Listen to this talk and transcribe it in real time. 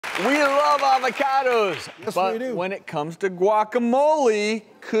We love avocados, Yes, but we do. when it comes to guacamole,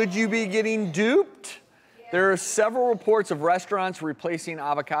 could you be getting duped? There are several reports of restaurants replacing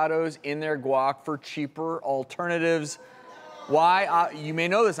avocados in their guac for cheaper alternatives. Why? You may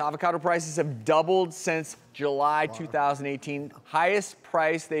know this, avocado prices have doubled since July 2018. Highest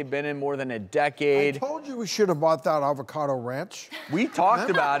price they've been in more than a decade. I told you we should have bought that avocado ranch. We talked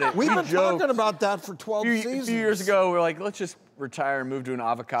about it. We've been joked. talking about that for 12 seasons. A few years ago, we were like, let's just retire and move to an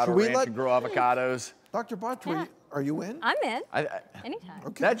avocado ranch and grow avocados. Dr. Batra, are you in? I'm in. Anytime.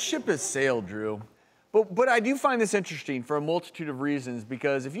 Okay. That ship has sailed, Drew. But I do find this interesting for a multitude of reasons,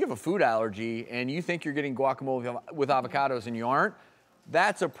 because if you have a food allergy and you think you're getting guacamole with avocados and you aren't,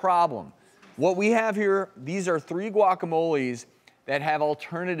 that's a problem. What we have here, these are 3 guacamoles that have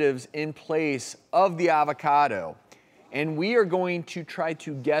alternatives in place of the avocado. And we are going to try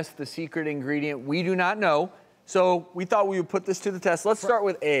to guess the secret ingredient we do not know. So we thought we would put this to the test. Let's start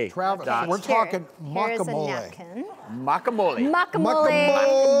with A. Travis, Doc. we're talking Here's a mock-amole. napkin. Mock-amole.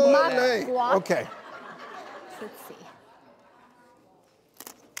 Mock-amole. Mock-gauc. Okay. Let's see.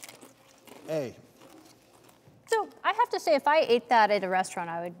 A. So I have to say, if I ate that at a restaurant,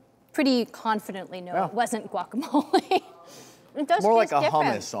 I would pretty confidently know it wasn't guacamole. It does More like taste a different.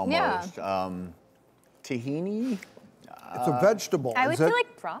 hummus almost. Yeah. Tahini? It's a vegetable. I would feel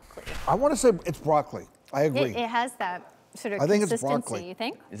like broccoli. I want to say it's broccoli. I agree. It has that sort of I think it's consistency, broccoli. you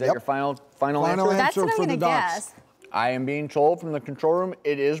think? Is that your final answer? That's what I'm for going the to docs. guess. I am being told from the control room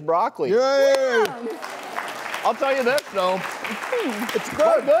it is broccoli. Yay! I'll tell you this though. It's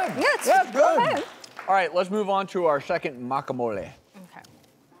good. Good. Yeah, it's good. Okay. All right, let's move on to our second mock-amole. Okay.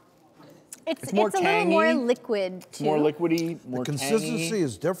 It's more a little tangy. more liquid too. More liquidy, more The consistency tangy.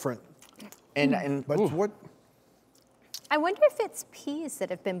 is different. And But what? I wonder if it's peas that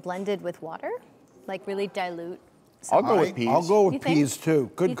have been blended with water, like really dilute. I'll go with peas. I'll go with You think? peas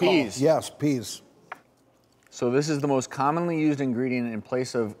too. Good You call. think? Peas. Yes, peas. So this is the most commonly used ingredient in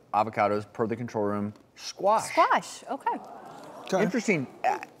place of avocados per the control room, squash. Squash. Okay. Okay. Interesting.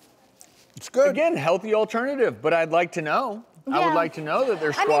 It's good. Again, healthy alternative, but I'd like to know. I would Yeah. like to know that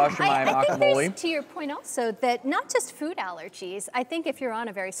there's squash in my I think guacamole. there's, to your point also, that not just food allergies. I think if you're on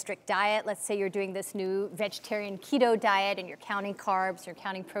a very strict diet, let's say you're doing this new vegetarian keto diet and you're counting carbs, you're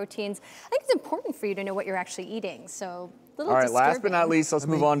counting proteins, I think it's important for you to know what you're actually eating. So, a little All right, last but disturbing. not least, let's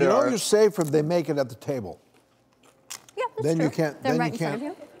move on to You know our... you're safe if they make it at the table. Yeah, that's Then true. you can't. They're Then right you in front of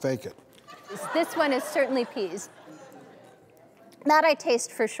can't you. fake it. This one is certainly peas. That I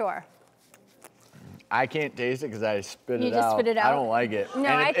taste for sure. I can't taste it because I spit You it just out. spit it I out? don't like it. No,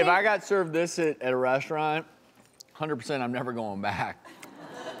 and I if think- I got served this at a restaurant, 100% I'm never going back.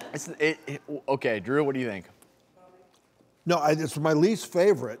 Okay, Drew, what do you think? No, it's my least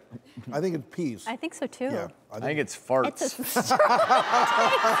favorite. I think it's peas. I think so too. Yeah. I think it's farts. It's a strong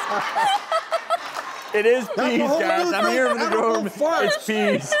It is That's peas, the whole guys. new I'm thing. here for the Edible room. farts. It's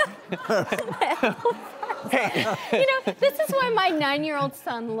peas. You know, this is why my 9-year-old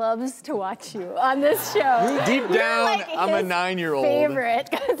son loves to watch you on this show. Deep You're down, like I'm a his 9-year-old. favorite,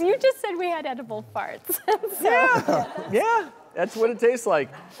 because you just said we had edible farts. So, Yeah, that's what it tastes like.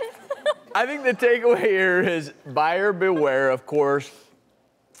 I think the takeaway here is buyer beware, of course.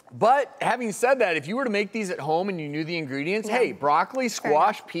 But having said that, if you were to make these at home and you knew the ingredients, hey, broccoli,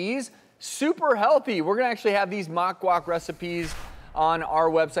 squash, peas, super healthy. We're gonna actually have these mock-gauc recipes on our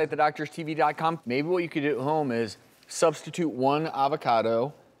website, thedoctorstv.com. Maybe what you could do at home is substitute one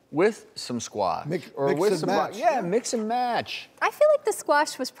avocado with some squash. Mix with and some match. Yeah, mix and match. I feel like the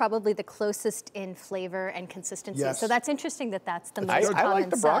squash was probably the closest in flavor and consistency. Yes. So that's interesting that that's the I most common like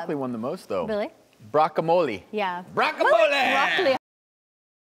the sub. broccoli one the most, though. Really? Guacamole. Yeah. Guacamole! Broccoli